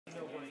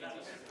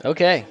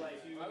Okay.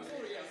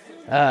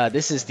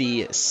 This is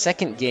the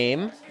second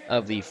game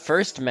of the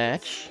first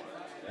match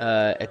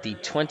at the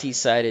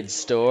 20-sided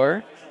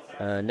store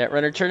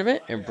Netrunner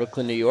tournament in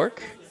Brooklyn, New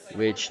York,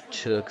 which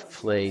took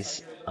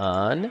place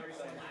on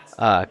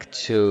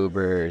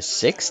October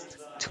 6th,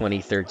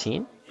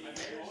 2013.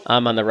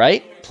 I'm on the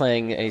right,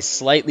 playing a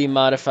slightly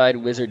modified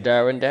Wizard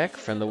Darwin deck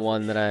from the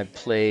one that I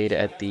played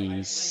at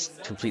the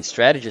Complete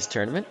Strategist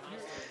tournament.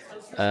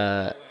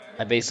 Uh,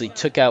 I basically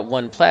took out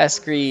one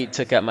Plascrete,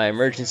 took out my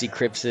emergency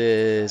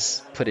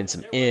Crypsis, put in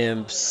some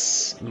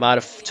Imps,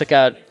 took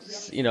out,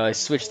 I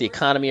switched the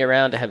economy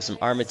around to have some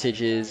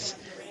Armitages,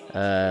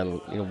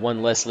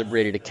 one less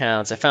liberated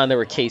accounts. I found there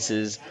were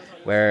cases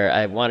where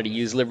I wanted to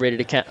use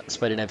liberated accounts,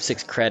 but I didn't have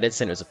 6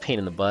 credits, and it was a pain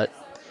in the butt.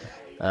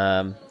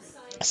 Um,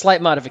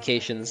 Slight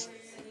modifications.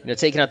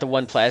 Taking out the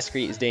one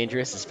Plascrete is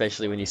dangerous,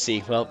 especially when you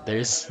see, well,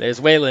 there's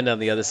Wayland on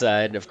the other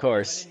side, of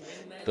course,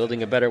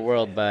 building a better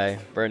world by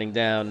burning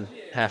down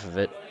half of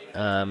it.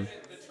 Um,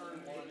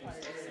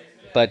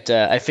 but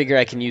I figure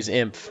I can use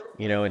Imp,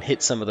 and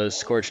hit some of those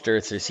Scorched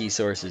Earths or Sea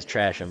Sources,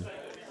 trash them.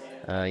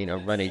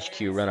 Run HQ,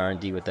 run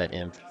R&D with that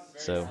Imp.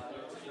 So,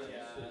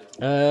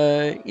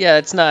 yeah,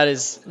 it's not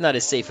as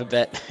safe a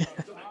bet.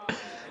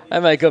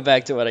 I might go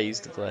back to what I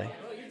used to play.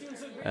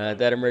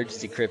 That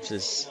emergency Crypt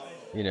is,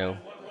 you know,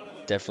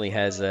 definitely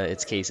has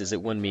its cases.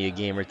 It won me a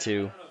game or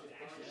two.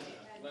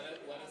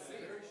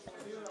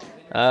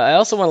 I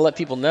also want to let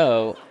people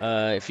know,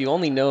 if you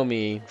only know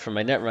me from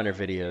my Netrunner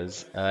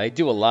videos, I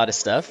do a lot of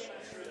stuff,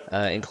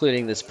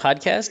 including this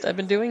podcast I've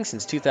been doing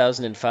since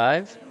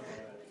 2005.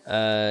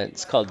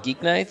 It's called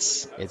Geek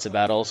Nights. It's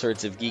about all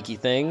sorts of geeky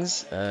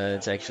things.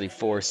 It's actually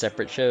 4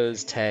 separate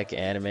shows: tech,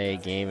 anime,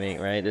 gaming,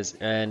 right?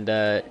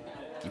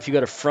 If you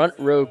go to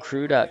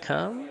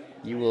frontrowcrew.com,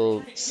 you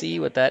will see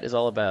what that is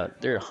all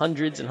about. There are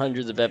hundreds and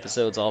hundreds of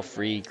episodes, all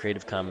free,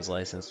 Creative Commons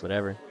licensed,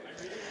 whatever.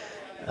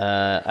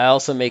 I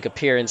also make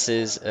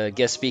appearances,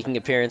 guest speaking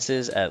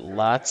appearances at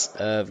lots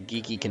of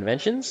geeky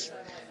conventions.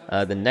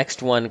 The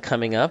next one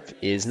coming up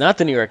is not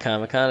the New York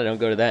Comic Con. I don't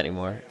go to that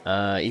anymore,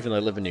 even though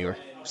I live in New York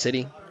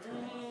City.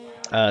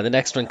 The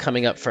next one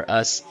coming up for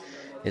us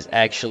is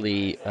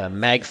actually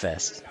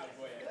MagFest.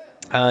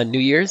 New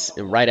Year's,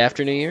 right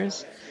after New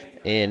Year's,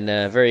 in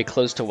very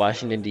close to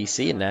Washington,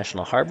 D.C., in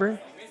National Harbor,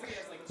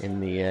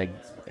 in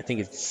I think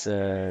it's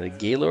the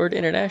Gaylord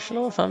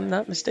International, if I'm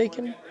not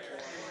mistaken.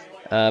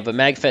 But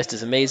MagFest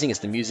is amazing. It's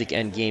the music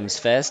and games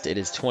fest. It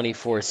is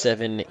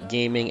 24/7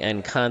 gaming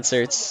and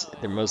concerts.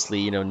 They're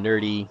mostly,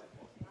 nerdy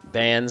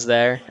bands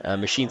there.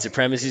 Machine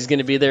Supremacy is going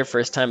to be there.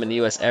 First time in the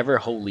U.S. ever.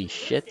 Holy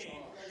shit.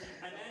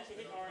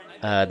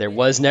 There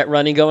was net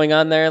running going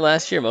on there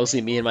last year.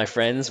 Mostly me and my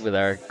friends with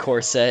our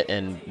core set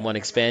and one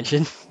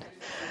expansion.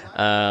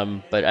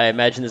 But I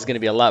imagine there's going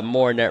to be a lot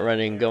more net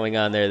running going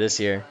on there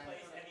this year.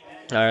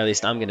 Or at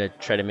least I'm going to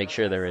try to make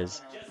sure there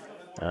is.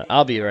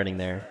 I'll be running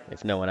there,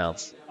 if no one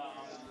else.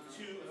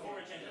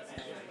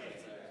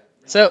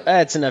 So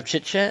that's enough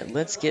chit chat.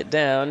 Let's get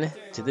down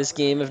to this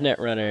game of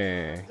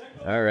Netrunner.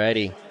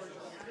 Alrighty.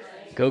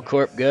 Go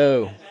Corp,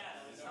 go.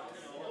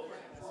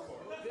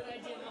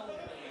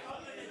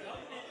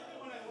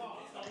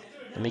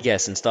 Let me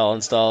guess.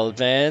 Install,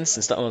 advance.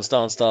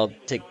 Install,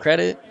 take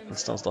credit.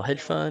 Install, hedge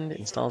fund.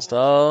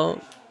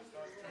 Install.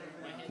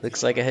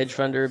 Looks like a hedge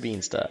fund or a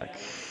beanstalk.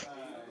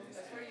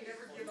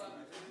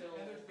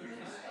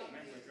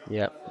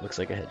 Yep, looks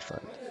like a hedge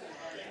fund.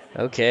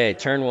 Okay,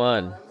 turn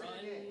 1.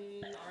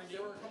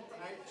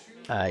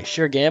 I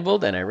sure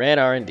gambled and I ran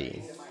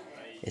R&D.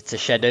 It's a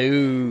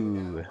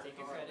shadow.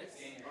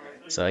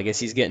 So I guess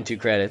he's getting 2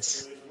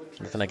 credits.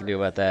 Nothing I can do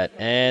about that.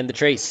 And the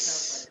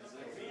trace.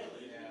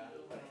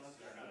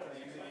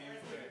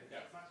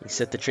 He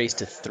set the trace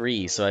to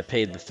 3, so I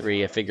paid the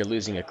 3. I figure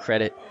losing a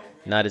credit,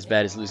 not as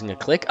bad as losing a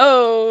click.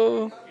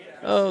 Oh!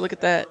 Oh, look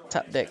at that.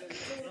 Top deck.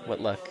 What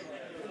luck.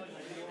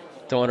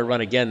 Don't want to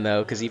run again,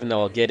 though, because even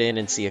though I'll get in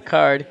and see a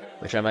card,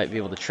 which I might be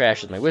able to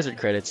trash with my wizard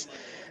credits,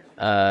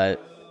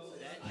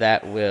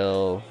 that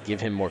will give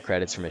him more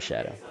credits from his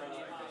shadow.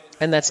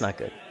 And that's not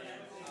good.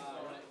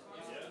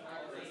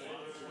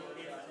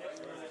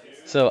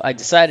 So I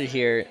decided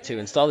here to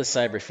install the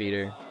cyber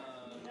feeder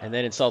and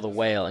then install the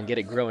whale and get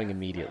it growing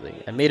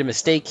immediately. I made a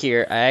mistake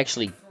here. I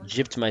actually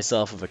gypped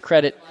myself of a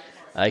credit.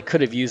 I could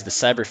have used the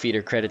cyber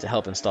feeder credit to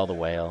help install the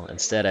whale.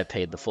 Instead, I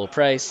paid the full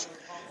price.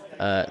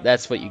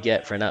 That's what you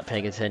get for not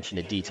paying attention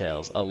to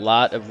details. A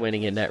lot of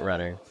winning in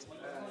Netrunner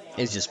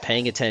is just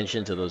paying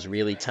attention to those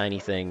really tiny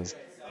things,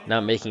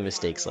 not making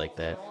mistakes like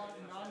that.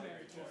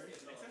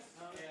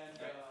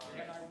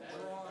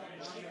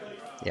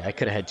 Yeah, I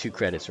could have had 2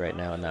 credits right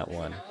now and not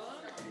 1.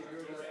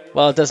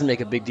 Well, it doesn't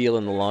make a big deal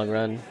in the long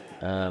run.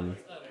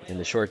 In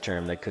the short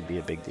term, that could be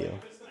a big deal.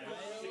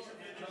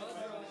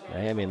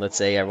 Right? I mean, let's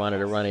say I wanted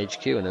to run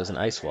HQ and there was an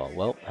ice wall.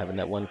 Well, having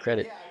that 1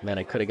 credit meant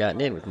I could have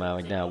gotten in with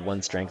my now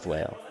 1 strength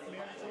whale.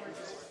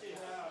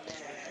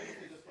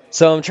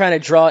 So I'm trying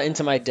to draw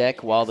into my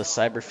deck while the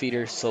cyber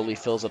feeder slowly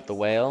fills up the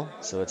whale.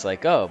 So it's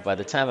like, oh, by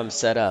the time I'm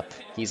set up,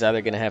 he's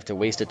either going to have to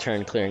waste a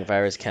turn clearing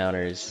virus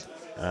counters,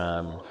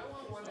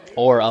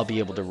 or I'll be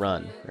able to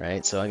run,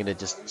 right? So I'm going to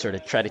just sort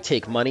of try to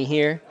take money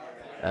here,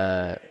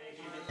 uh,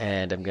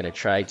 and I'm going to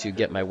try to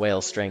get my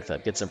whale strength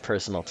up, get some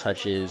personal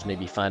touches,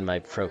 maybe find my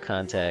pro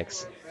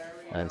contacts,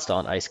 install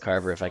an ice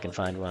carver if I can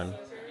find one.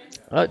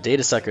 Oh,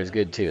 data sucker is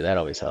good too. That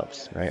always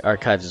helps, right?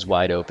 Archives is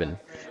wide open.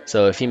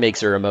 So if he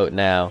makes a remote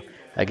now,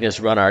 I can just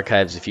run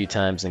archives a few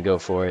times and go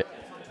for it.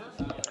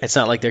 It's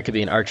not like there could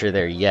be an archer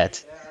there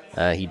yet.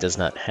 He does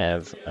not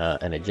have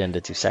an agenda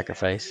to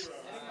sacrifice.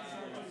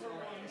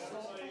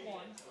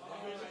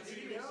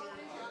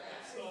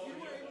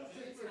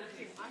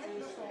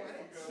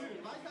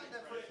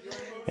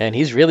 And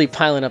he's really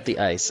piling up the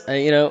ice.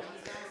 A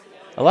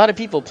lot of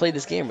people play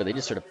this game where they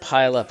just sort of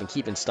pile up and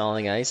keep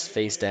installing ice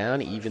face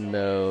down, even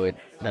though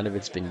none of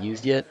it's been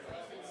used yet.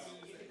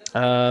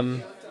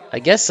 I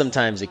guess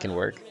sometimes it can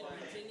work.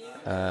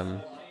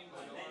 Um,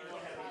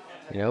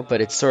 but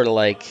it's sort of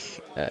like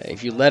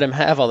if you let them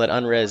have all that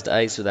unresed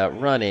ice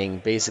without running,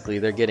 basically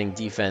they're getting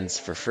defense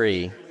for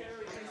free.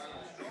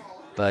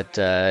 But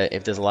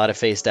if there's a lot of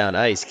face down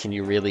ice, can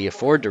you really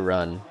afford to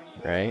run,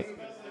 right?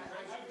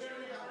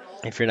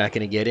 If you're not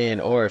going to get in,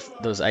 or if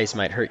those ice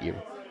might hurt you.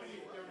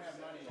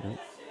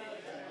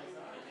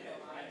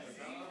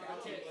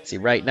 See,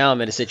 right now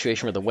I'm in a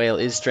situation where the whale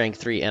is strength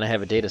 3 and I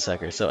have a data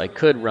sucker, so I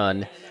could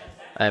run.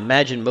 I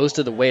imagine most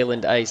of the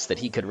wayland ice that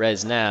he could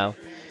res now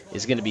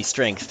is going to be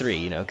strength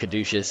 3.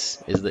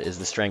 Caduceus is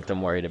the strength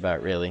I'm worried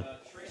about, really.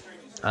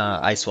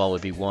 Ice Wall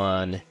would be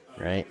 1,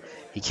 right?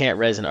 He can't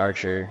res an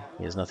archer.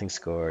 He has nothing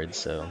scored,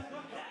 so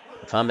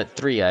if I'm at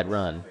 3, I'd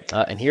run.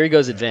 And here he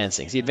goes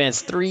advancing. So he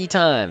advanced 3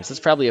 times. That's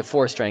probably a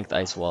 4 strength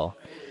Ice Wall.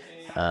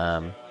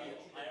 I'm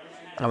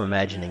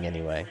imagining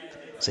anyway.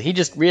 So he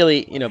just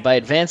really, by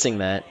advancing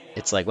that,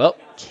 it's like, well,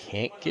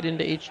 can't get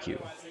into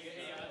HQ.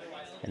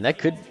 And that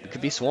could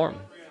be Swarm,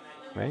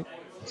 right?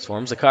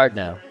 Swarm's a card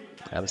now.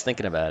 I was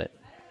thinking about it.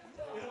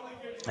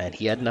 And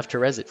he had enough to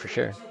res it for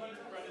sure.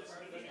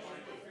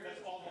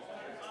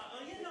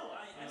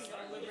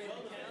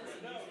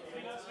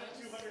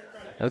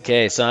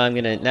 Okay, so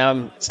now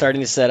I'm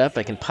starting to set up.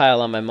 I can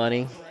pile on my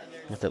money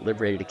with the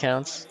liberated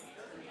accounts.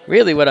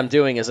 Really what I'm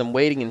doing is I'm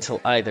waiting until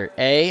either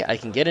A, I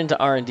can get into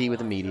R&D with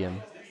a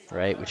medium,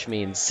 right, which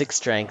means 6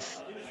 strength,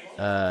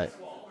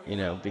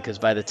 because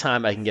by the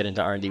time I can get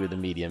into R&D with a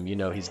medium,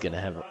 he's going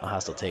to have a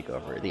hostile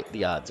takeover.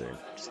 The odds are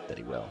that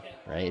he will,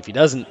 right? If he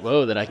doesn't,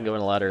 then I can go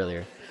in a lot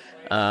earlier.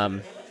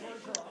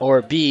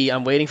 Or B,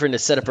 I'm waiting for him to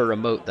set up a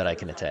remote that I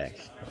can attack,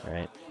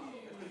 right?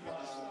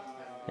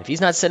 If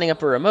he's not setting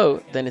up a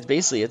remote, then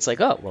it's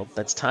like, oh, well,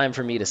 that's time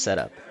for me to set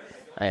up.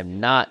 I am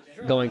not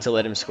going to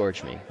let him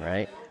scorch me,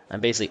 right? I'm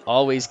basically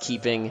always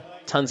keeping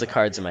tons of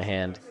cards in my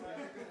hand.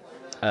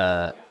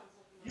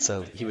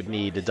 So he would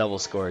need a double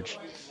scorch.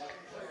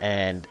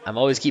 And I'm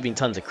always keeping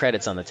tons of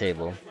credits on the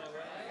table.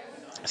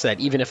 So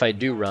that even if I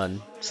do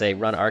run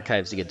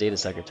archives to get data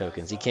sucker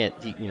tokens, he can't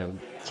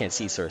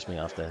C-source me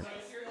off that.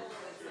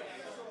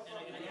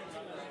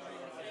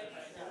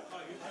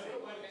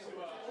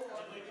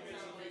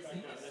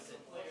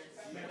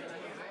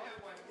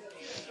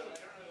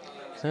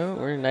 So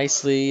we're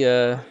nicely,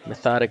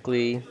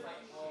 methodically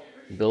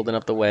building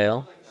up the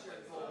whale.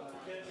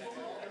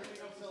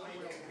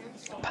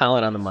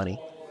 Piling on the money.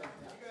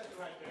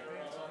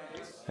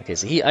 Okay,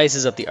 so he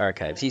ices up the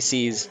archives. He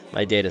sees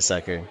my data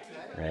sucker,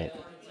 right?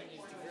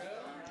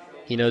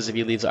 He knows if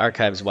he leaves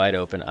archives wide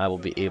open, I will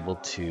be able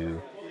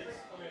to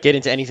get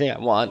into anything I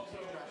want,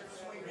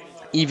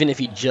 even if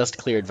he just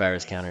cleared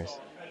virus counters.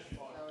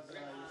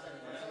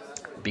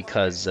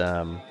 Because,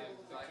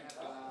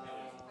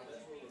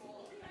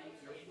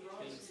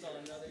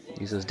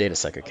 use those data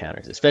sucker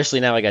counters.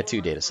 Especially now I got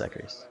 2 data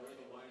suckers.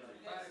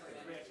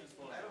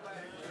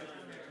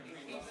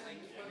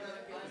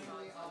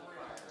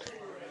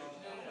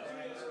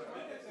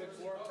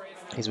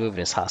 He's moving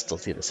his hostile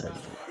to the side.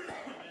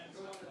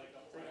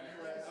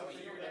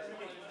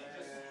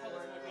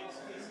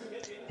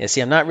 Yeah,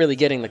 see, I'm not really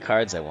getting the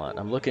cards I want.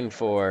 I'm looking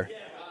for,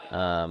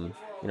 I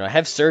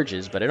have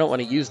surges, but I don't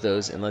want to use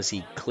those unless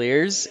he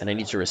clears and I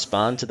need to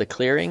respond to the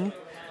clearing,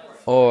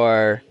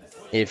 or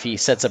if he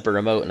sets up a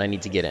remote and I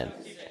need to get in.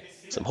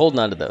 So I'm holding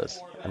on to those.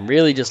 I'm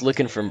really just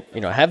looking for,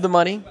 I have the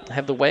money, I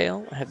have the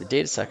whale, I have the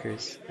data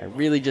suckers. I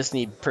really just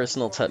need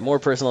more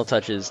personal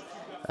touches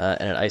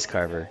and an ice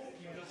carver.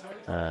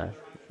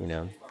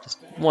 Just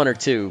 1 or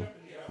 2,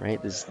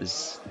 right?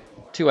 There's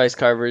 2 ice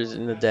carvers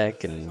in the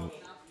deck and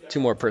 2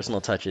 more personal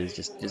touches.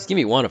 Just give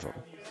me 1 of them.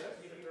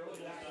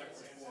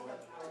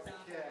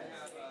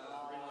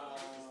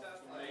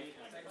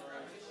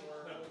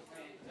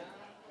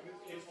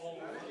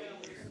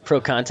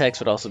 Pro contacts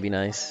would also be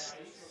nice.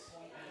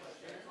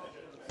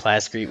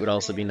 Plascrete would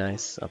also be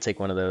nice. I'll take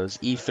 1 of those.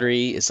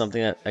 E3 is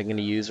something that I'm going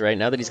to use right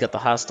now that he's got the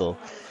hostile.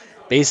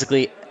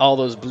 Basically, all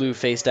those blue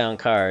face-down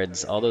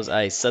cards, all those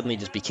ice, suddenly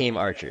just became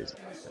archers.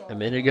 A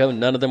minute ago,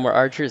 none of them were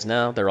archers.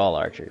 Now they're all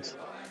archers.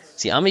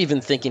 See, I'm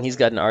even thinking he's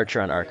got an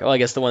archer on archive. Oh, I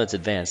guess the one that's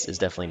advanced is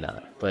definitely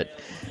not. But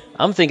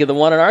I'm thinking the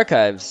one on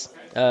archives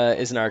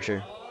is an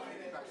archer.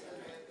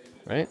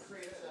 Right?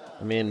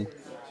 I mean,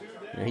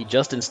 He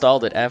just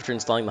installed it after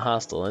installing the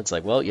hostile. And it's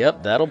like, well,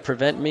 yep, that'll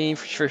prevent me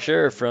for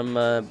sure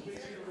from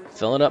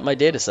filling up my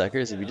data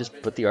suckers if you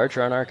just put the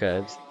Archer on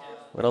archives.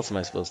 What else am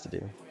I supposed to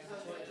do?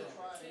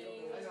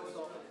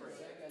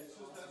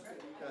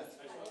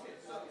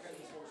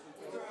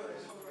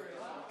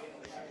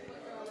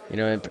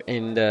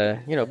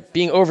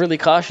 Being overly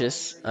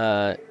cautious,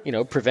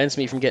 prevents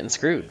me from getting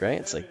screwed,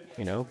 right? It's like,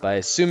 by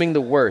assuming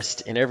the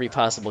worst in every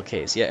possible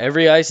case. Yeah,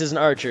 every ice is an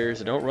archer,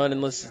 so don't run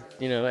unless,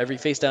 every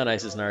face down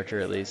ice is an archer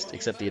at least,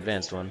 except the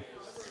advanced one.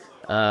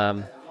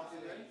 I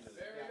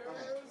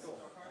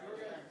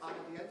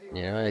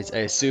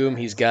assume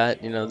he's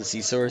got, the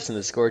sea source and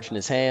the scorch in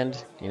his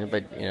hand,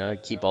 but, I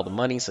keep all the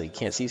money so he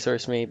can't sea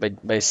source me.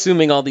 By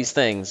assuming all these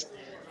things,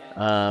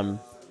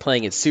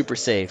 playing it super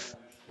safe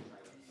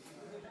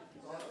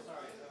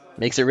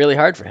makes it really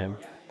hard for him.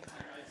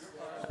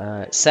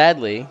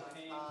 Sadly,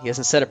 he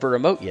hasn't set up a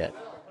remote yet,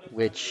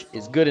 which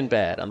is good and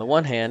bad. On the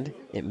one hand,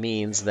 it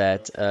means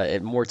that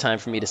more time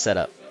for me to set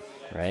up,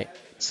 right?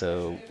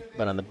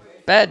 But on the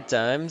bad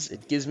times,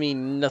 it gives me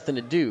nothing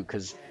to do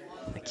because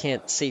I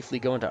can't safely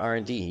go into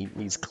R&D.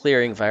 He's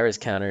clearing virus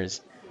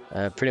counters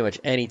pretty much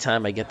any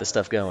time I get the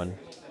stuff going.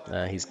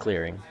 He's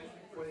clearing.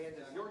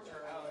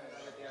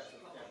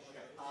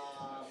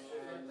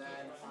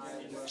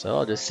 So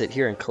I'll just sit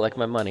here and collect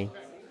my money.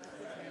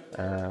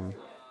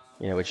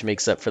 Which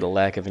makes up for the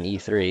lack of an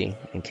E3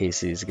 in case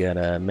he's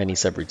got many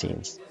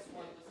subroutines.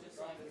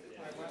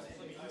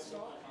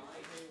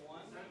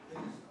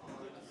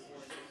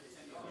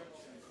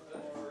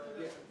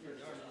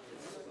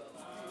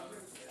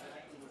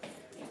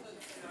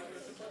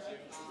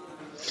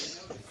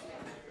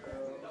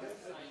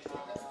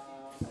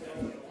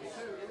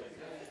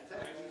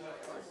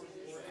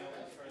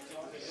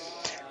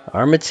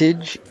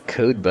 Armitage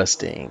code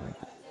busting.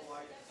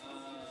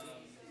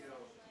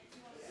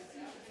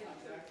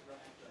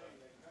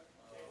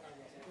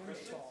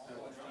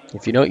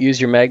 If you don't use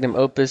your magnum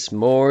opus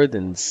more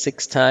than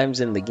 6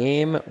 times in the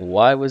game,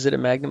 why was it a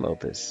magnum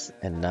opus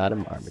and not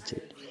an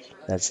Armitage?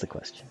 That's the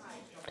question.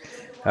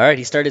 All right,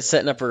 he started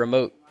setting up a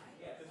remote.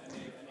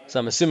 So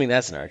I'm assuming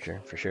that's an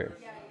archer for sure.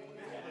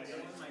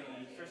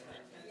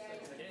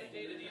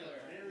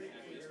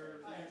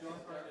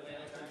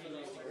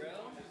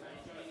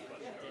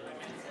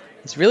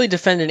 He's really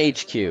defending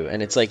HQ,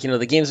 and it's like,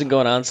 the game's been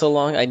going on so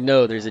long, I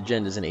know there's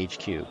agendas in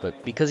HQ,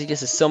 but because he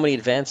just has so many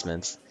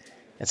advancements,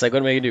 it's like, what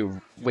am I going to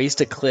do? Waste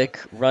a click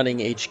running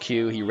HQ,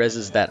 he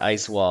reses that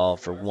ice wall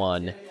for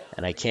 1,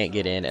 and I can't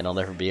get in, and I'll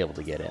never be able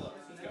to get in.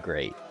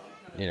 Great.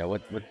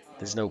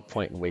 There's no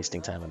point in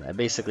wasting time on that. I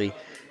basically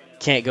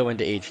can't go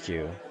into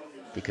HQ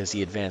because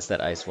he advanced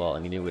that ice wall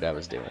and he knew what I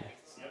was doing.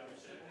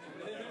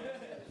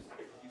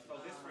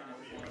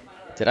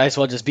 Did ice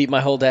wall just beat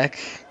my whole deck?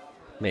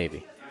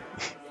 Maybe.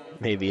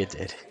 Maybe it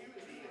did.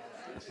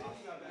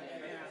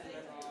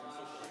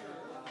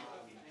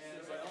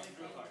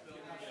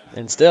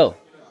 And still,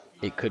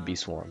 it could be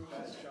Swarm.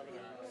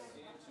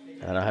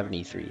 I don't have an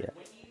E3 yet.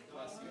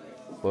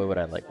 Boy, would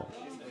I like one.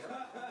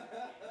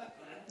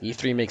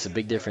 E3 makes a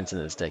big difference in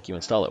this deck. You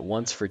install it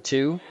once for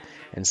 2,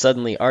 and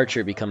suddenly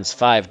Archer becomes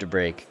 5 to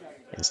break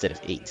instead of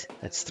 8.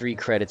 That's 3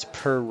 credits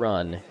per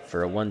run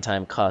for a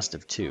one-time cost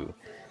of 2.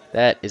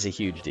 That is a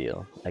huge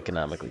deal,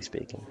 economically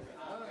speaking.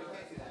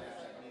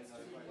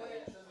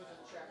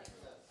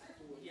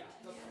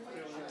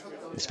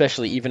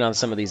 Especially even on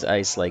some of these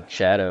ice like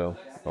Shadow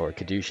or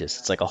Caduceus.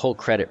 It's like a whole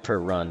credit per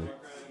run.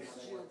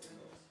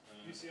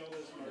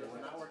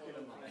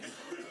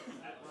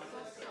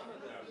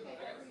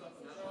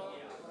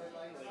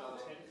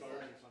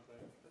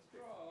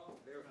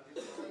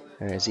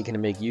 Alright, is he going to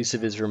make use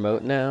of his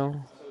remote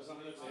now?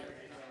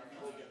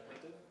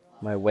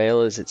 My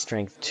whale is at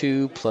strength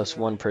 2, plus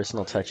 1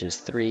 personal touch is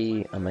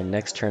 3. On my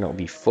next turn it will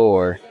be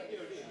 4.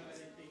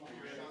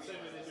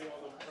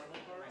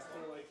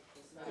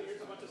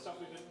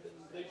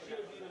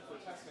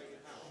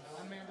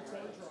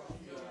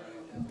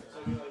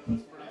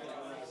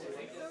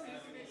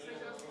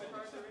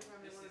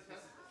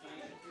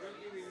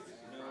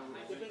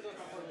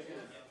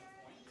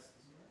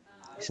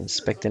 He's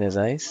inspecting his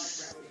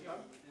ice.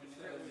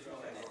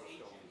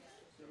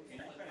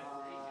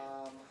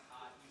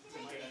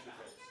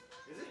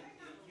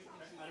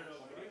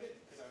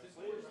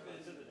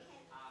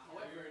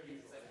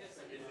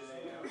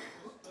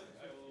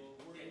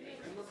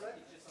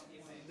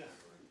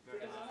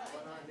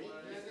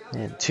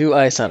 And 2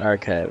 ice on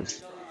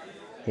archives.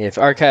 If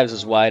archives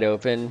was wide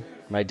open,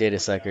 my data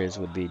suckers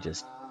would be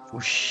just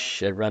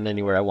whoosh, I'd run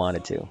anywhere I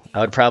wanted to.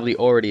 I would probably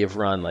already have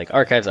run like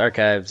archives,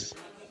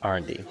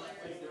 R&D.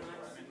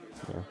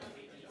 Yeah.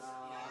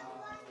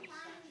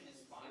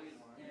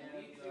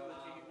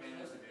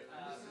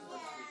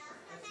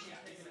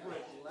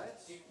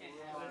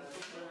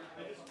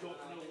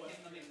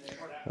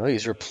 Oh,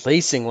 he's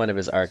replacing one of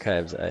his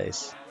archives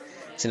ice.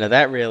 See, now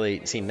that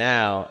really... See,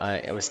 now,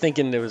 I was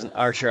thinking there was an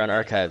archer on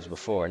archives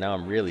before. Now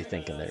I'm really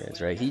thinking there is,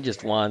 right? He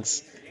just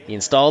wants... He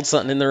installed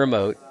something in the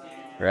remote,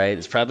 right?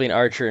 There's probably an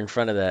archer in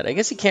front of that. I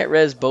guess he can't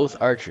res both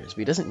archers, but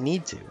he doesn't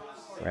need to,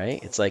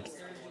 right? It's like...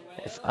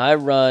 If I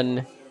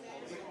run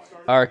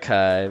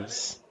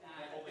archives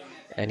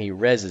and he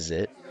reses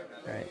it,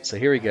 all right, so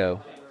here we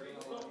go.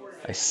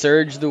 I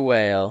surge the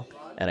whale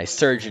and I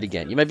surge it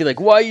again. You might be like,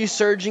 why are you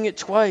surging it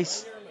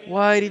twice?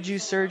 Why did you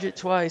surge it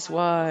twice?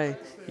 Why?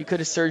 You could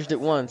have surged it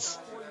once,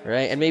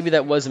 right? And maybe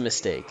that was a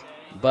mistake,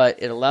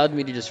 but it allowed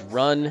me to just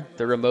run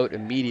the remote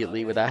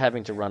immediately without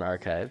having to run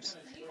archives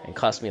and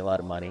cost me a lot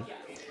of money.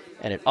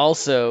 And it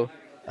also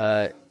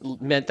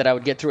meant that I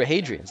would get through a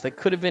Hadrian's. That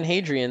could have been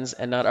Hadrian's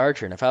and not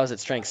Archer. And if I was at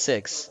strength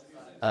 6,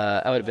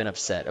 I would have been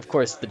upset. Of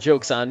course, the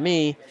joke's on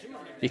me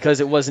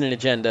because it wasn't an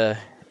agenda.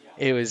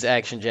 It was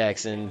Action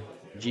Jackson,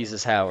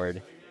 Jesus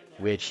Howard,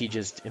 which he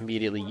just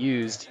immediately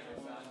used.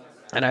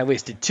 And I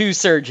wasted 2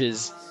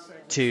 surges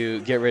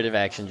to get rid of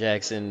Action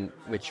Jackson,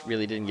 which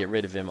really didn't get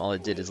rid of him. All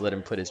it did is let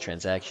him put his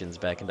transactions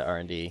back into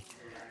R&D.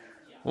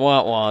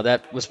 Wah wah,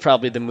 that was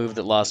probably the move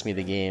that lost me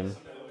the game.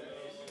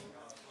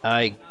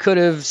 I could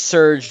have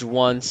surged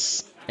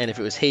once, and if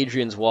it was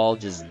Hadrian's Wall,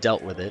 just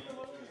dealt with it.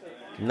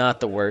 Not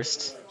the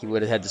worst. He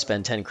would have had to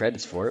spend 10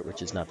 credits for it,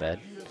 which is not bad.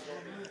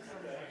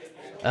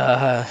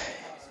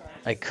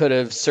 I could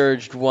have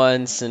surged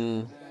once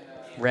and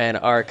ran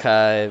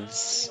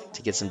archives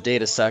to get some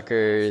data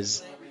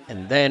suckers,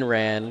 and then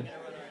ran.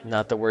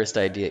 Not the worst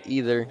idea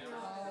either.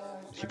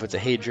 If he puts a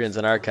Hadrian's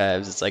on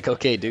archives, it's like,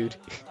 okay, dude.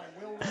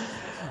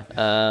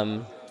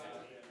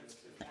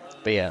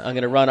 But yeah, I'm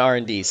gonna run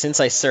R&D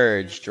since I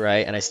surged,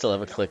 right? And I still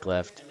have a click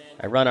left.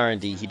 I run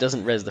R&D. He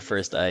doesn't res the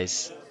first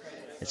ice.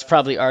 It's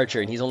probably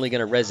Archer, and he's only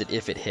gonna res it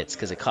if it hits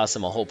because it costs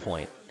him a whole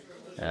point.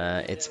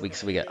 So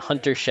we got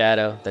Hunter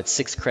Shadow. That's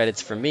 6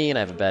 credits for me, and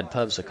I have a bad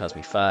pub, so it costs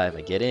me 5.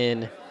 I get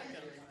in.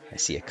 I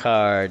see a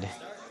card.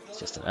 It's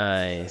just an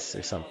ice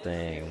or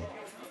something.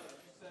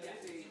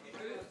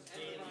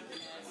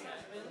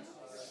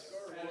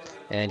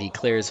 And he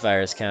clears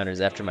virus counters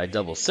after my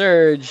double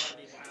surge.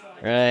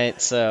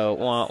 Right, so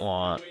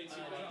wah.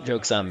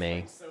 Joke's on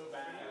me.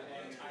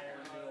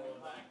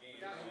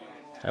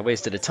 I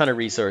wasted a ton of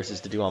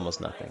resources to do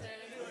almost nothing.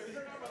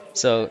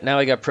 So now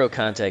I got pro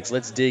context.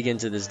 Let's dig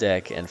into this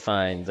deck and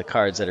find the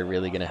cards that are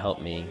really going to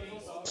help me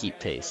keep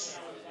pace.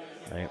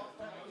 Right?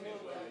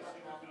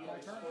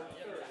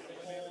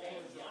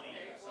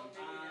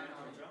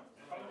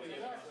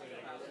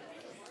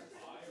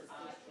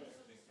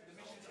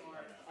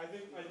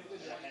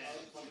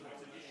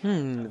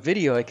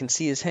 Video, I can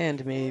see his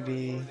hand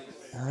maybe.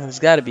 There's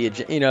got to be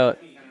a,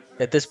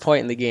 at this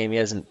point in the game,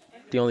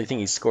 the only thing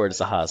he's scored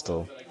is a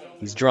hostile.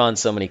 He's drawn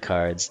so many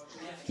cards.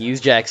 He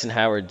used Jackson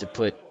Howard to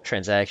put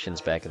transactions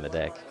back in the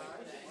deck.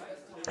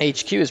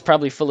 HQ is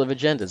probably full of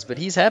agendas, but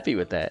he's happy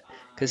with that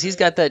because he's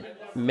got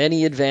that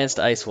many advanced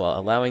ice wall,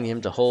 allowing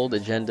him to hold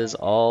agendas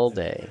all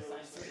day.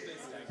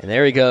 And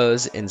there he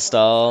goes,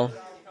 install.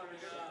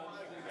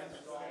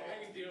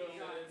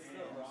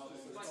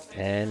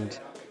 And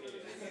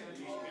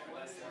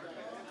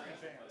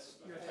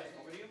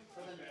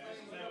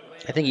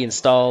I think he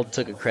installed,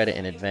 took a credit,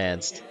 and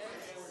advanced.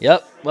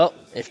 Yep, well,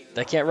 if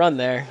I can't run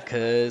there,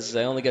 because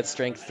I only got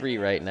strength 3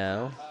 right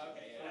now.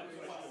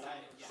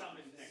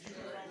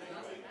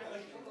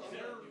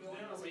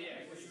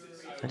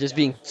 I'm just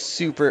being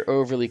super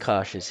overly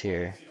cautious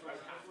here.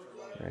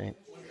 Right?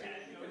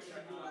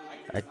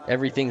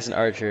 Everything's an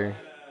Archer.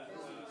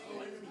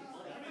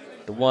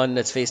 The one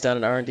that's face down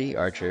in R&D,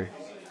 Archer.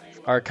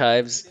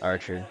 Archives,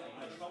 Archer.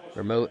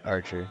 Remote,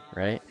 Archer,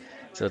 right?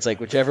 So it's like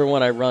whichever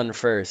one I run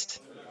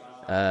first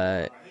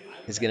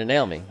is going to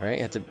nail me, right?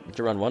 I have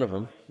to run one of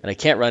them. And I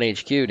can't run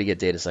HQ to get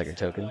data sucker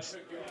tokens.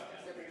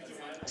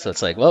 So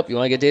it's like, well, you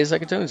want to get data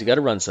sucker tokens? You got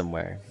to run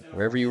somewhere.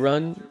 Wherever you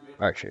run,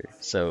 Archer.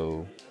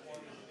 So,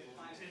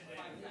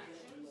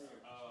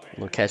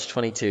 little catch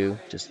 22,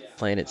 just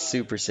playing it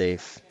super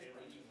safe.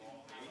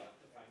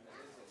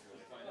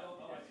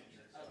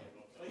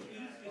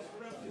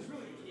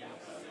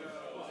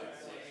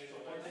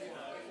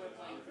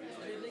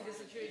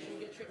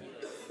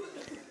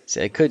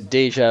 See, I could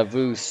deja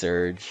vu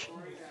surge,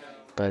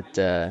 but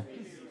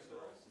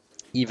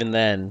even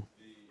then,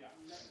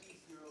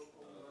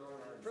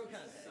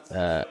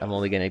 I'm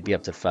only going to be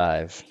up to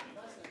 5.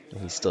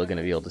 And he's still going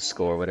to be able to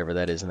score whatever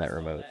that is in that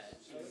remote.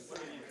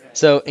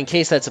 So, in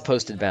case that's a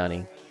posted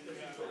bounty,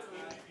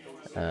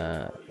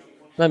 I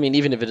mean,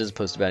 even if it is a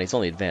posted bounty, it's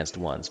only advanced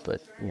once,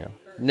 but,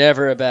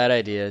 never a bad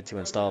idea to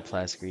install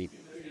Plascrete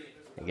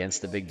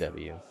against the big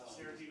W.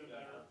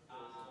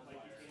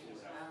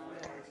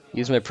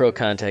 Use my pro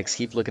context,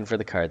 keep looking for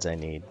the cards I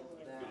need.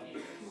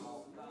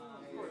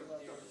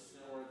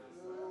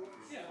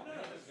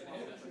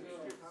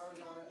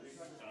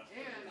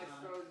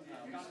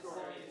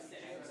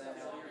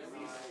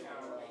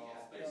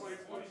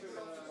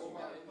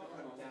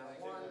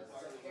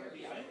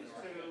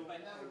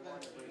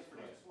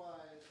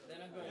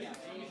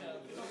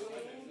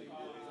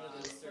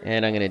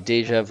 And I'm going to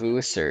deja vu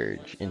a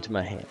surge into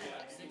my hand.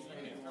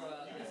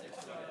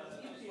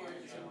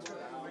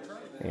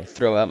 I'm going to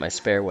throw out my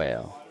spare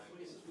whale.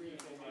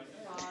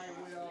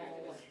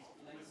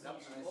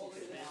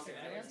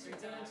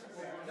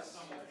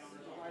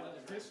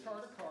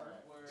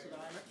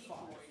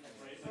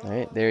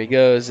 Alright, There he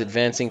goes,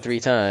 advancing 3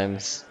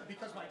 times.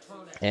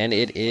 And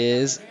it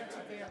is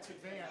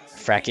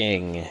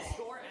fracking.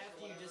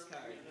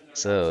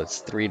 So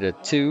it's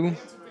 3-2.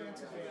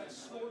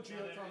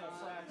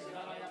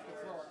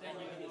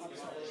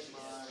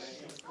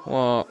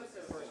 Well,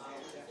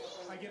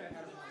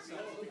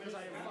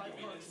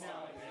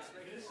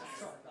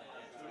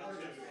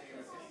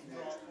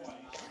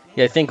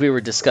 yeah, I think we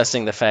were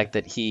discussing the fact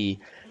that he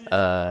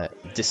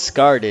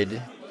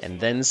discarded and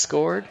then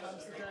scored.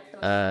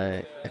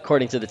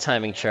 According to the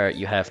timing chart,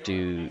 you have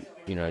to,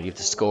 you have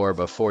to score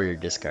before your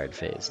discard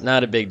phase.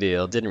 Not a big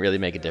deal. Didn't really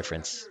make a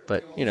difference,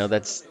 but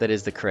that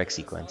is the correct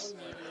sequence.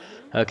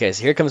 Okay,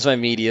 so here comes my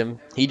medium.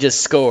 He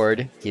just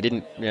scored. He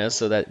didn't,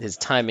 so that his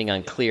timing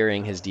on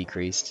clearing has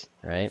decreased,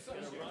 right?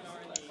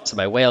 So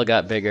my whale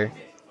got bigger.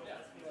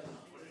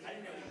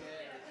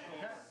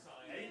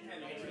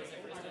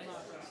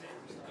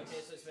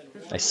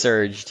 I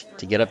surged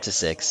to get up to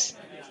 6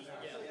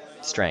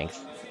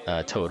 strength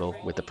total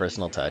with the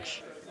personal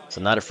touch. So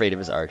I'm not afraid of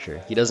his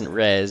archer. He doesn't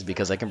res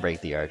because I can break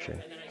the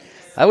archer.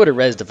 I would have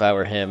resed if I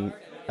were him,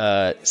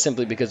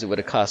 simply because it would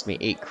have cost me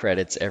 8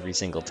 credits every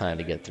single time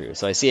to get through.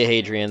 So I see a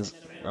Hadrian's.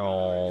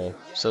 Oh,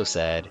 so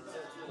sad.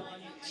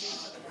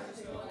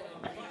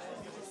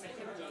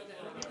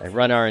 I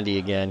run R&D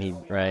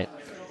again. Right.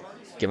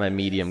 Get my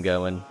medium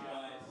going.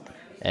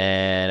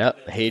 And,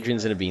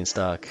 Hadrian's in a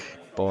beanstalk.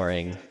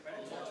 Boring.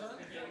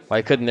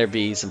 Why couldn't there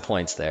be some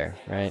points there,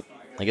 right?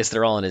 I guess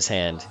they're all in his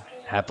hand.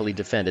 Happily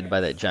defended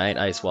by that giant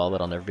ice wall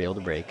that I'll never be able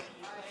to break.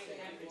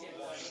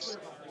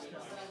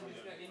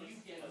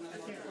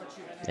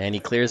 And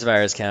he clears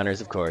virus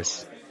counters, of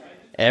course.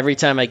 Every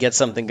time I get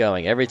something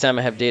going, every time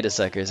I have data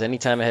suckers,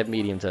 anytime I have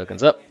medium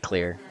tokens,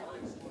 clear.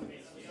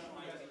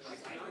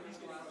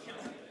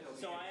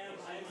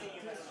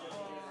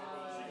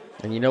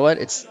 And you know what?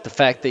 It's the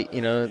fact that,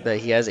 that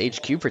he has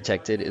HQ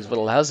protected is what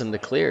allows him to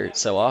clear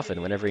so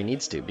often whenever he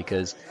needs to,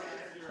 because,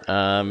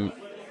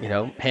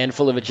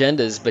 handful of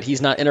agendas, but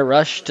he's not in a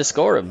rush to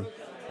score them.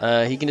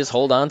 He can just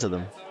hold on to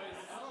them.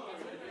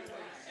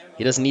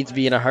 He doesn't need to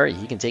be in a hurry.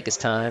 He can take his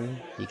time.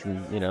 He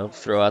can,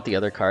 throw out the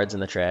other cards in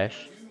the trash.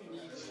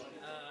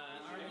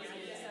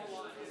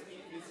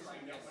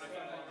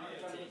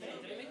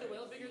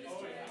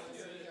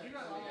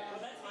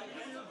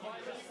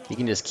 He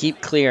can just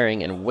keep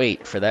clearing and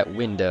wait for that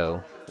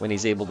window when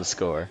he's able to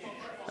score.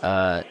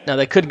 Now,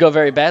 that could go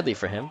very badly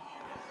for him.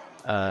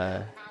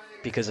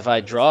 Because if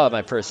I draw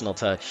my personal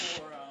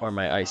touch or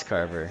my ice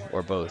carver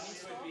or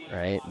both,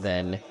 right,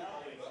 then,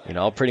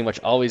 I'll pretty much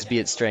always be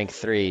at strength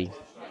 3.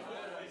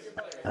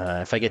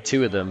 If I get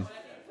 2 of them,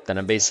 then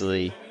I'm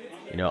basically,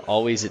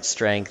 always at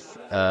strength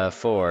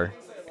 4.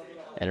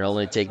 And it'll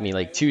only take me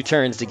like 2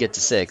 turns to get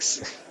to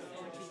 6.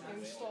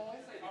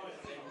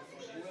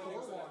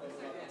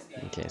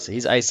 Okay, so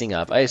he's icing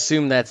up. I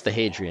assume that's the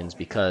Hadrian's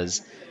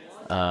because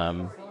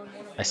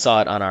I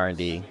saw it on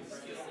R&D,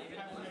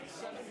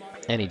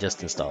 and he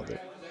just installed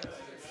it.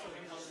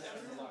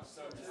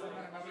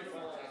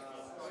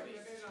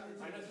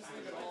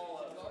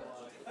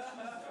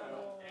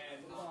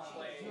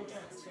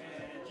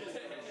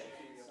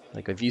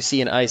 Like if you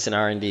see an ice in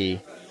R&D,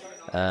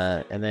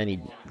 and then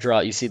you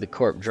see the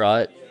corp draw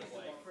it,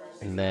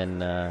 and then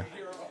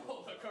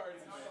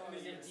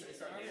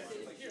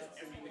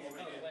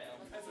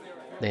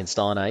they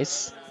install an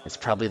ice. It's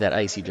probably that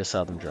ice you just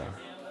saw them draw.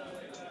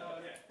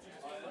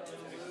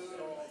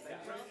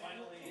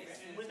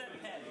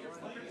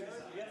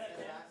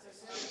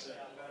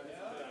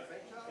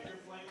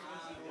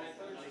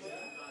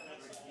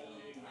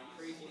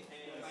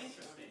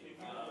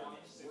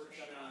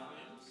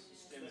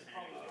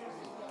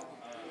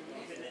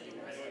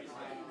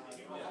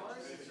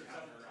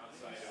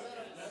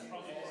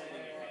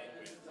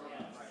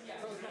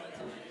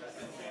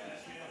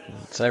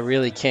 So I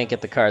really can't get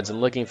the cards I'm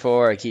looking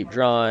for. I keep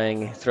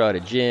drawing, throw out a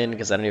Djinn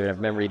because I don't even have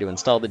memory to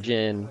install the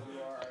Djinn.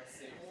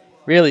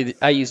 Really,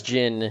 I use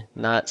Djinn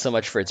not so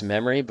much for its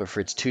memory, but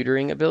for its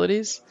tutoring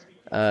abilities.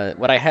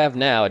 What I have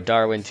now, a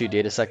Darwin, 2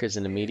 data suckers,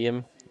 and a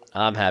medium,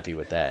 I'm happy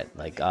with that.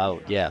 Like,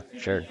 yeah,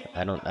 sure.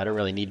 I don't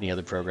really need any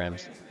other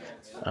programs.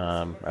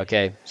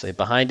 Okay, so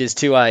behind his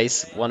 2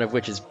 ice, one of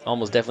which is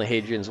almost definitely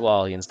Hadrian's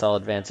Wall, he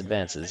installed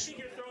advances.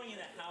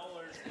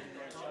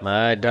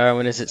 My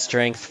Darwin is at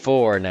strength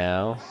 4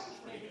 now.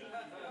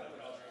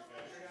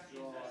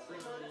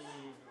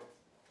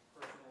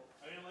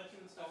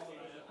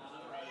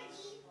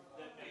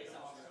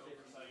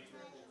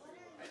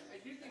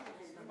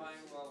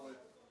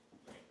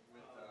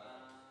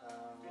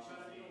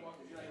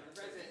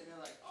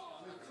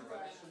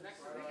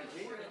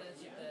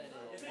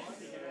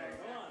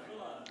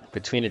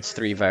 Between its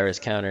 3 virus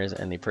counters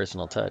and the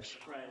personal touch.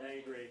 Right, I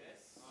agree.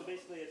 So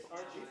basically it's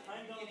Archie,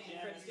 Heimdall,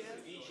 Jen,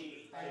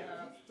 Vici,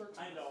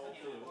 Heimdall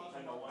 2,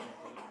 Heimdall 1, and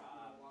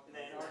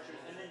then Archers,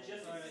 and then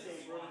just to be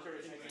safe, Roboter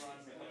is next one.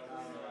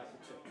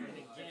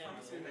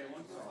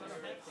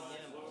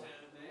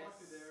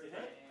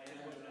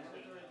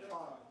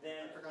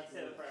 Then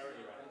instead of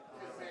priority, right?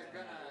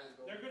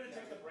 They're gonna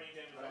take the brain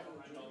damage off of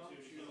Heimdall 2.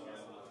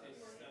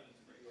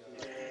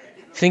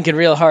 thinking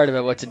real hard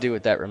about what to do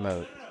with that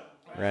remote,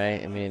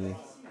 right? I mean,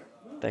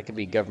 that could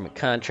be government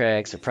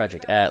contracts or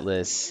Project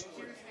Atlas.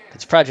 If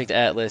it's Project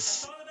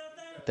Atlas,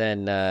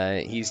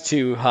 then he's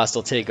 2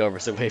 hostile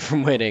takeovers away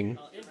from winning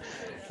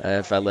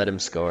if I let him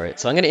score it.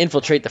 So I'm going to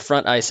infiltrate the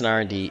front ice and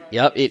R&D.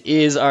 Yep, it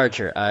is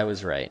Archer. I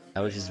was right.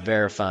 I was just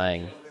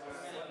verifying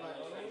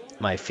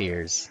my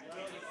fears.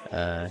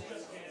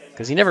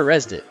 Because he never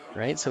rezzed it,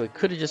 right? So it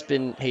could have just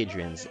been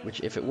Hadrian's,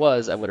 which if it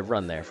was, I would have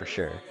run there for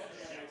sure.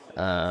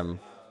 Oh,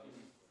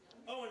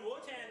 and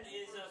Wotan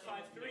is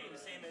 5/3, the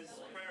same as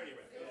Priority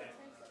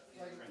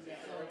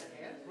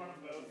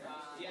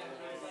Rep.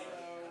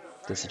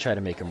 Just to try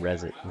to make him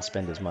res it and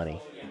spend his money. No,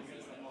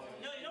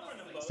 you don't run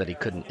them both. So that he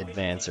couldn't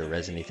advance or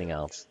res anything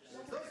else.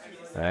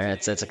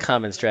 Alright, that's a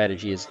common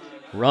strategy is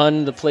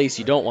run the place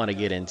you don't want to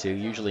get into,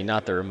 usually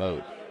not the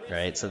remote,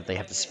 right? So that they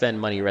have to spend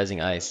money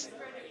resing ice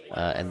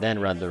and then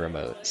run the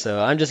remote.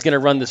 So I'm just going to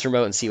run this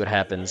remote and see what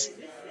happens.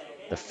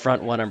 The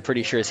front one I'm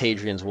pretty sure is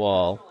Hadrian's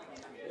Wall.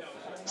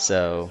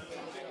 So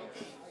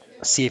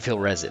see if he'll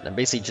res it. I'm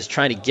basically just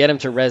trying to get him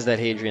to res that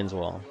Hadrian's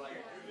Wall.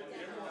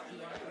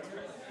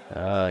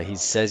 He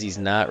says he's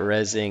not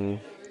resing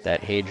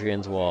that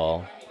Hadrian's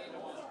Wall,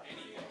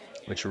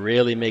 which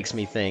really makes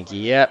me think,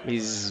 yep,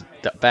 he's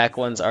back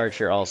one's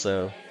Archer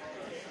also.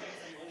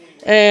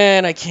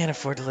 And I can't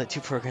afford to let 2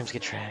 programs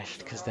get trashed,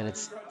 because then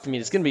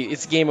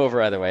it's game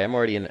over either way. I'm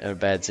already in a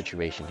bad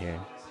situation here.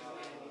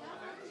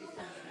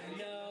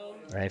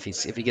 Right,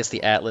 if he gets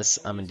the Atlas,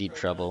 I'm in deep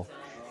trouble.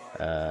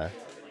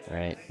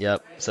 Right,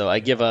 yep. So I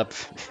give up.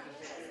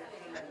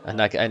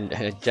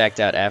 I jacked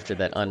out after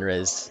that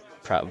unres,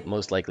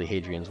 most likely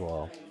Hadrian's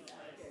Wall.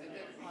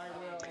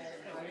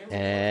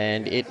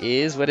 And it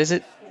is, what is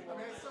it?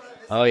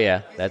 Oh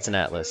yeah, that's an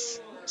Atlas.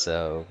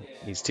 So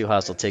he's 2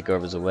 hostile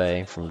takeovers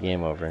away from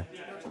game over.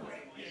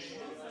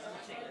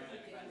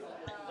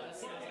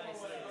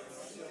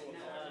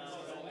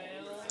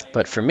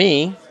 But for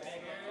me,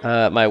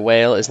 my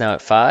whale is now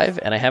at 5,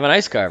 and I have an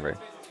ice carver.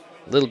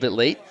 A little bit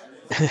late,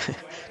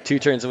 2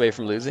 turns away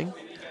from losing.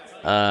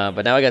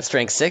 But now I got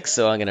strength 6,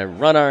 so I'm gonna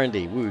run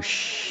R&D.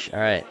 Whoosh! All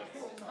right,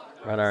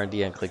 run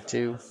R&D on click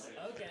 2.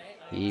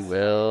 He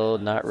will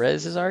not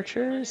res his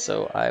archer,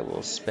 so I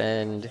will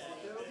spend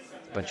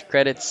a bunch of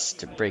credits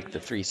to break the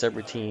 3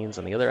 subroutines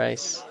on the other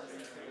ice.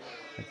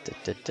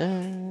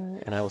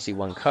 And I will see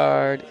 1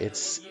 card.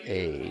 It's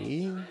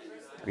a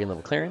green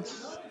level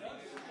clearance.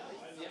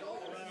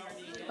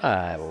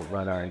 I will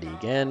run R&D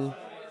again,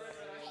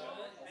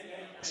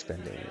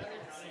 spending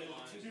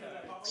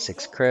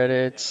 6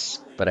 credits,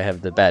 but I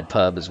have the bad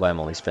pub is why I'm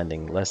only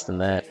spending less than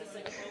that.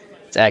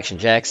 It's Action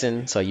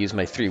Jackson, so I use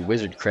my 3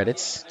 wizard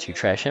credits to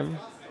trash him.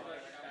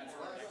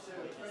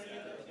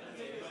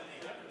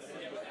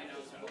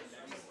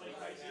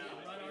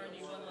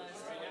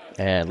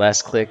 And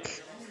last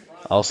click,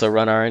 also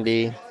run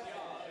R&D.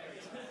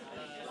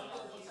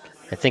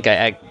 I think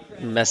I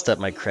messed up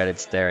my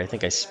credits there. I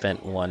think I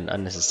spent 1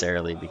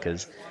 unnecessarily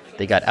because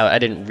they got out. I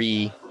didn't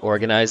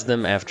reorganize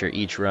them after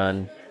each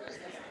run.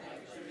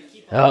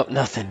 Oh,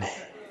 nothing.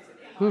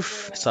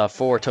 Oof. I saw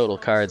 4 total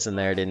cards in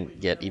there. Didn't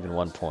get even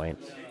 1 point.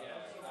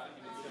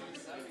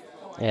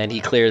 And he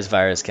clears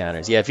virus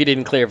counters. Yeah, if he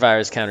didn't clear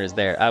virus counters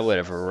there, I would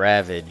have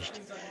ravaged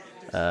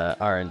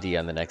R&D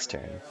on the next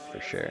turn, for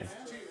sure.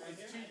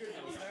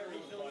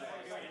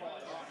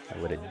 I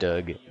would have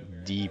dug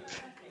deep.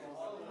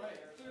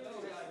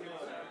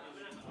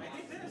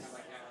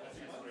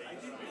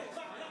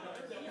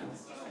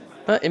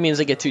 But it means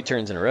I get 2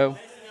 turns in a row.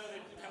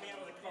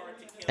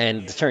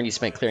 And the turn you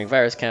spent clearing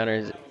virus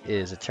counters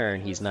is a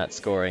turn he's not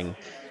scoring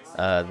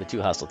the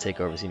 2 hostile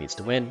takeovers he needs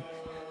to win.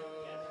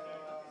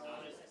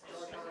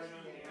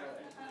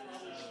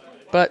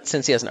 But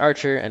since he has an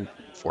archer and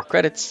 4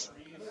 credits,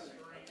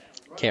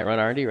 can't run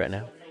R&D right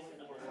now.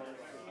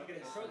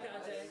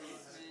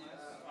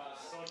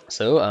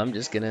 So I'm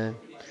just gonna,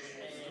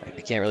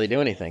 I can't really do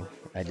anything.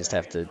 I just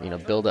have to,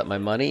 build up my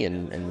money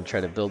and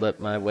try to build up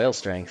my whale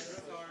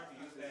strength.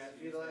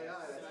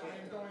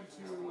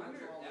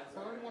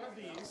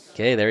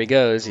 Okay, there he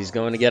goes. He's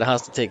going to get a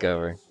hostile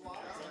takeover.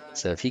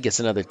 So if he gets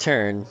another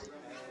turn,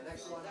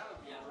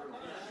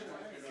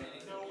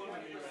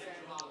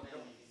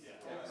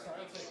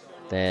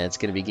 then it's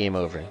going to be game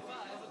over.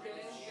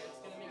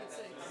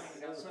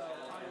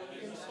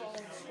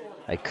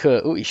 I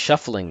could... Ooh, he's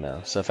shuffling,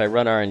 though. So if I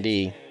run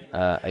R&D,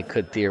 I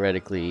could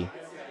theoretically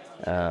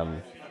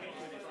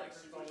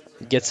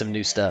get some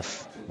new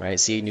stuff, right?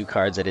 See new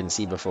cards I didn't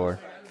see before.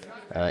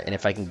 And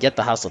if I can get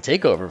the hostile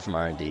takeover from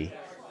R&D,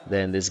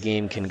 then this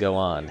game can go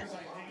on.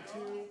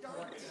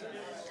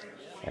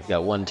 I've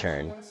got 1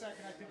 turn.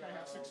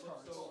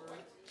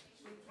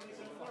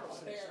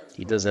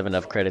 He does have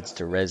enough credits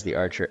to res the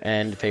archer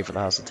and pay for the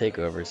hostile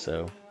takeover,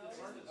 so...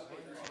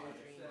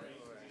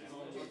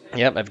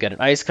 Yep, I've got an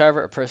ice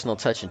carver, a personal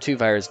touch, and 2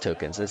 virus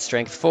tokens. That's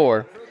strength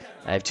 4.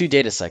 I have 2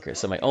 data suckers,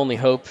 so my only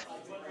hope,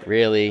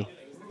 really...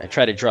 I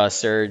try to draw a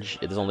surge.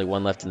 There's only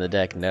 1 left in the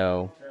deck.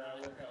 No.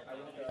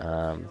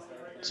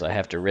 So I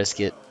have to risk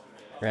it.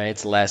 Right,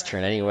 it's the last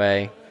turn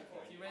anyway.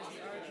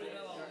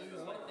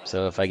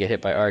 So if I get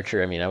hit by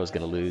Archer, I mean, I was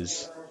going to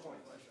lose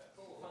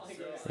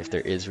if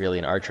there is really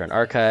an Archer on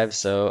Archive.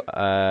 So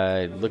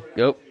I look.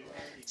 Oh,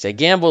 see, I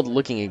gambled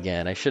looking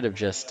again. I should have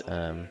just.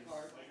 All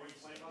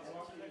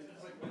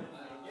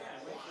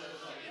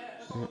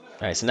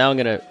right, so now I'm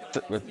gonna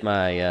with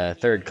my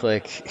third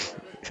click,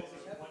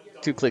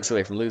 2 clicks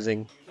away from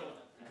losing.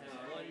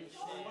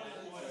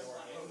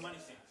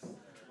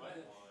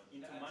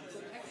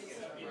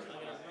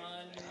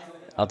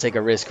 I'll take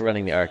a risk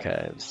running the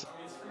archives.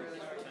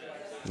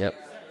 Yep,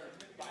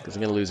 because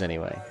I'm gonna lose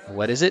anyway.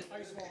 What is it?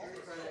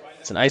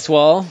 It's an ice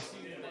wall.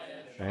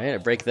 All right, I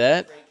break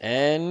that,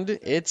 and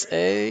it's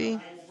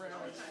a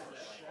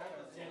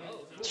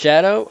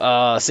shadow.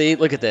 Oh, see,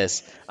 look at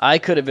this. I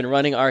could have been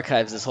running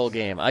archives this whole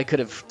game. I could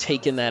have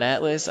taken that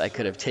Atlas. I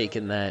could have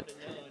taken that.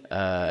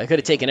 I could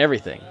have taken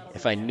everything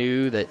if I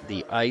knew that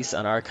the ice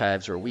on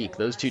archives were weak.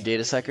 Those 2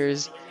 data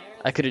suckers,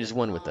 I could have just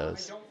won with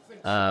those.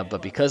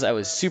 But because I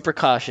was super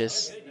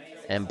cautious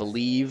and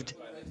believed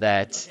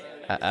that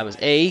I was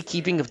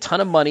keeping a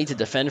ton of money to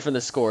defend from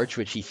the Scorch,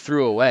 which he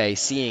threw away,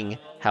 seeing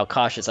how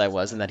cautious I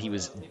was and that he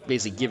was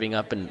basically giving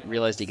up and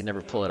realized he could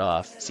never pull it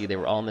off. See, they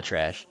were all in the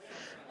trash.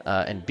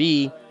 And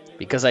B,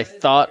 because I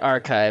thought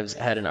Archives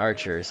had an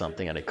Archer or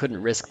something and I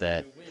couldn't risk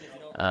that,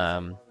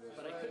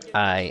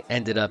 I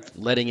ended up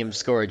letting him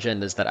score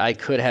agendas that I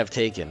could have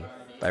taken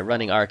by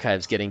running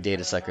Archives, getting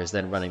data suckers,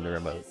 then running the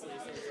remote.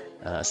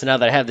 So now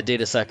that I have the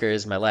data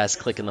suckers, my last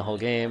click in the whole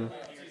game,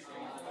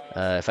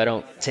 if I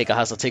don't take a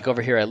hostile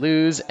takeover here, I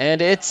lose, and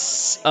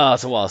it's a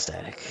wall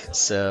static.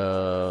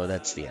 So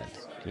that's the end.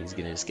 He's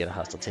gonna just get a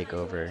hostile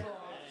takeover,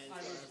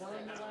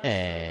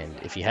 and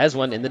if he has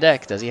one in the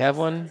deck, does he have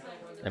one?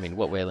 I mean,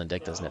 what Wayland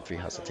deck doesn't have 3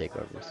 hostile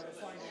takeovers?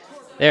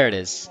 There it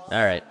is.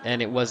 All right,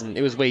 and it wasn't.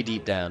 It was way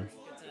deep down.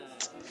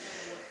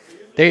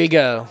 There you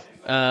go.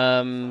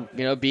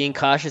 Being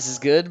cautious is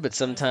good, but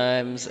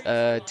sometimes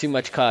too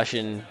much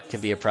caution can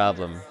be a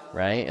problem,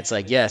 right? It's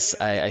like, yes,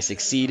 I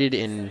succeeded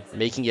in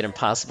making it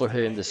impossible for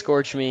him to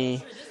scorch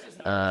me,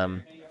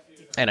 and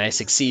I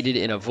succeeded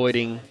in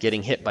avoiding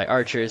getting hit by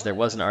archers. There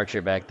was an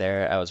archer back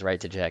there. I was right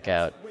to jack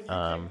out.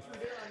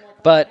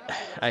 But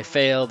I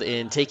failed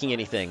in taking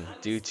anything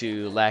due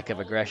to lack of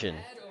aggression.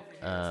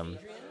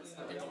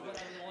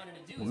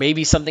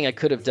 Maybe something I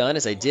could have done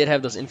is I did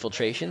have those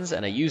infiltrations,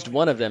 and I used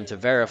one of them to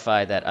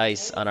verify that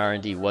ice on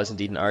R&D was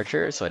indeed an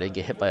archer, so I didn't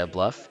get hit by a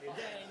bluff.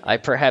 I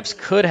perhaps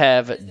could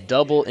have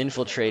double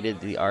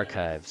infiltrated the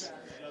archives.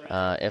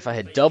 If I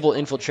had double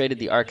infiltrated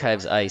the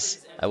archives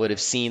ice, I would have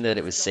seen that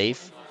it was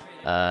safe,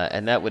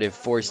 and that would have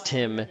forced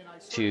him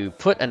to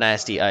put a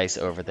nasty ice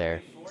over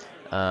there.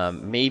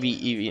 Maybe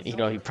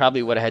he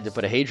probably would have had to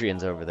put a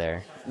Hadrian's over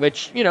there,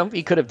 which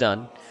he could have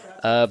done.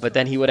 But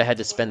then he would have had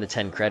to spend the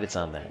 10 credits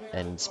on that.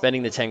 And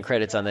spending the 10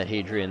 credits on that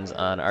Hadrian's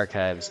on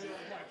Archives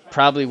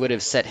probably would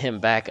have set him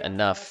back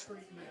enough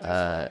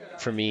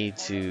for me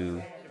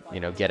to,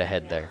 get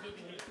ahead there.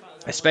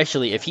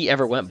 Especially if he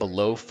ever went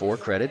below 4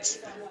 credits,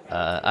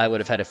 I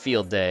would have had a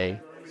field day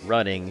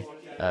running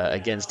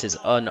against his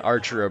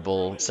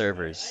unarcherable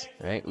servers.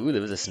 Right? Ooh,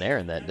 there was a snare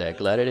in that deck.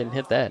 Glad I didn't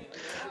hit that.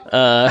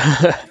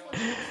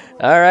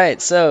 All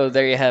right, so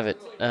there you have it.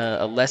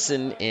 A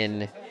lesson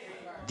in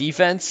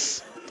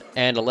defense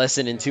and a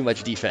lesson in too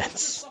much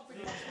defense.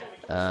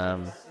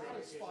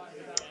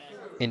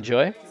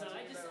 Enjoy,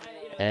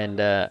 and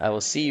I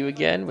will see you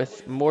again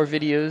with more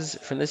videos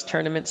from this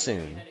tournament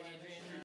soon.